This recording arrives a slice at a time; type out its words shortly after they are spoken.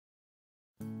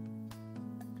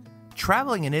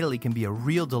Traveling in Italy can be a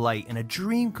real delight and a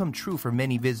dream come true for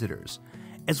many visitors,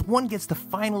 as one gets to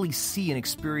finally see and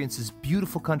experience this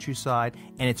beautiful countryside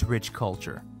and its rich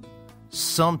culture.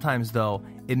 Sometimes, though,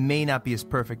 it may not be as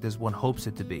perfect as one hopes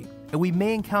it to be, and we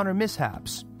may encounter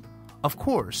mishaps. Of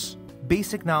course,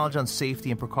 basic knowledge on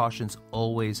safety and precautions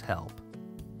always help.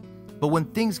 But when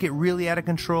things get really out of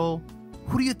control,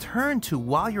 who do you turn to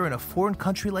while you're in a foreign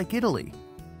country like Italy?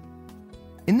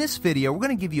 In this video, we're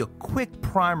going to give you a quick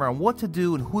primer on what to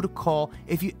do and who to call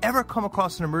if you ever come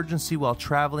across an emergency while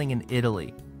traveling in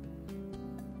Italy.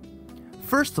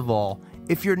 First of all,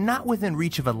 if you're not within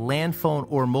reach of a land phone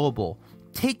or mobile,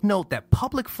 take note that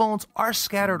public phones are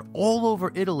scattered all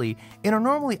over Italy and are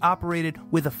normally operated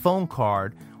with a phone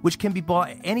card, which can be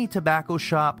bought at any tobacco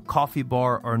shop, coffee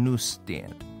bar, or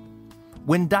newsstand.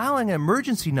 When dialing an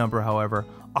emergency number, however,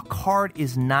 a card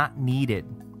is not needed.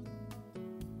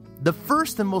 The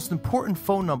first and most important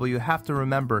phone number you have to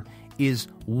remember is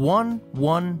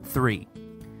 113.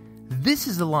 This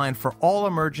is the line for all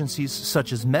emergencies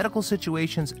such as medical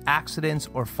situations, accidents,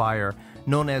 or fire,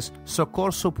 known as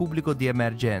Soccorso Pubblico di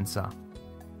Emergenza.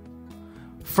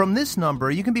 From this number,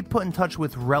 you can be put in touch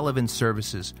with relevant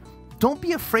services. Don't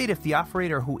be afraid if the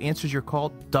operator who answers your call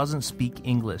doesn't speak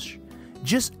English.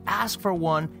 Just ask for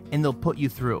one and they'll put you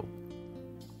through.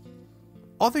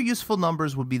 Other useful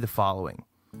numbers would be the following.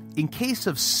 In case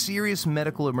of serious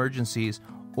medical emergencies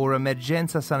or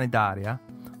emergenza sanitaria,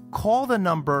 call the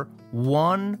number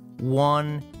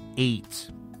 118.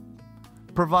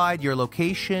 Provide your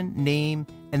location, name,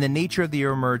 and the nature of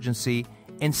your emergency,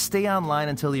 and stay online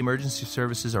until the emergency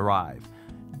services arrive.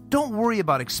 Don't worry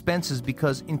about expenses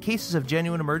because in cases of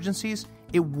genuine emergencies,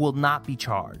 it will not be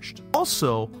charged.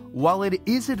 Also, while it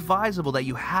is advisable that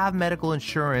you have medical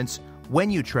insurance when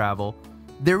you travel,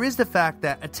 there is the fact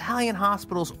that Italian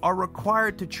hospitals are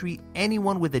required to treat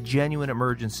anyone with a genuine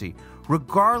emergency,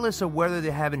 regardless of whether they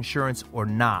have insurance or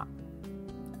not.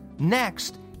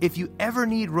 Next, if you ever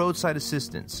need roadside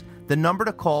assistance, the number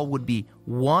to call would be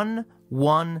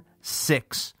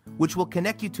 116, which will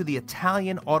connect you to the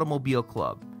Italian Automobile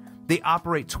Club. They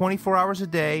operate 24 hours a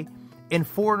day, and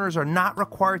foreigners are not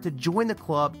required to join the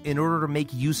club in order to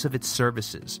make use of its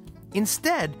services.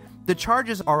 Instead, the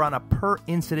charges are on a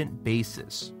per-incident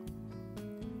basis.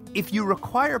 If you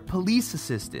require police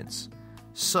assistance,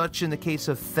 such in the case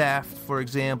of theft, for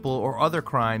example, or other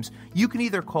crimes, you can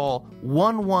either call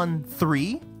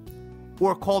 113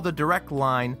 or call the direct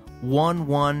line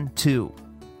 112.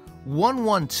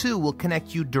 112 will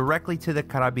connect you directly to the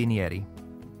Carabinieri.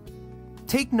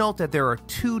 Take note that there are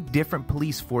two different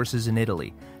police forces in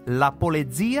Italy, La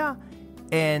Polizia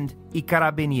and I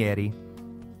Carabinieri.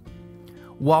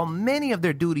 While many of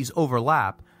their duties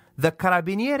overlap, the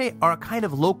Carabinieri are a kind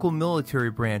of local military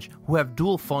branch who have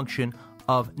dual function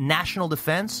of national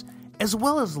defense as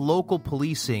well as local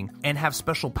policing and have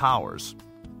special powers.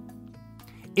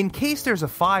 In case there's a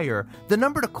fire, the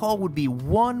number to call would be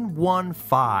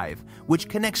 115, which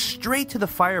connects straight to the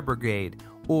fire brigade,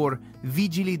 or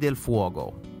Vigili del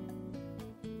Fuoco.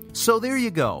 So there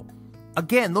you go.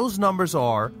 Again, those numbers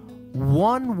are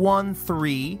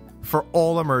 113 for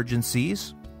all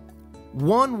emergencies,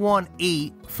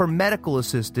 118 for medical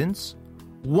assistance,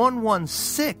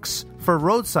 116 for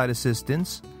roadside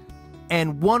assistance,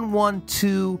 and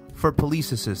 112 for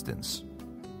police assistance.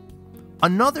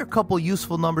 Another couple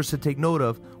useful numbers to take note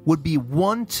of would be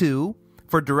 12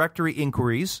 for directory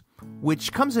inquiries,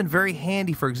 which comes in very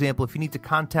handy, for example, if you need to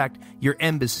contact your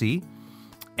embassy,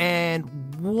 and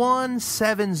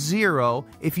 170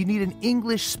 if you need an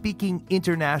English-speaking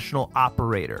international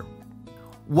operator.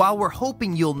 While we're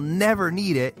hoping you'll never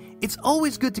need it, it's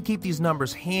always good to keep these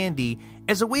numbers handy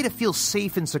as a way to feel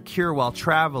safe and secure while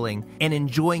traveling and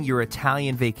enjoying your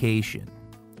Italian vacation.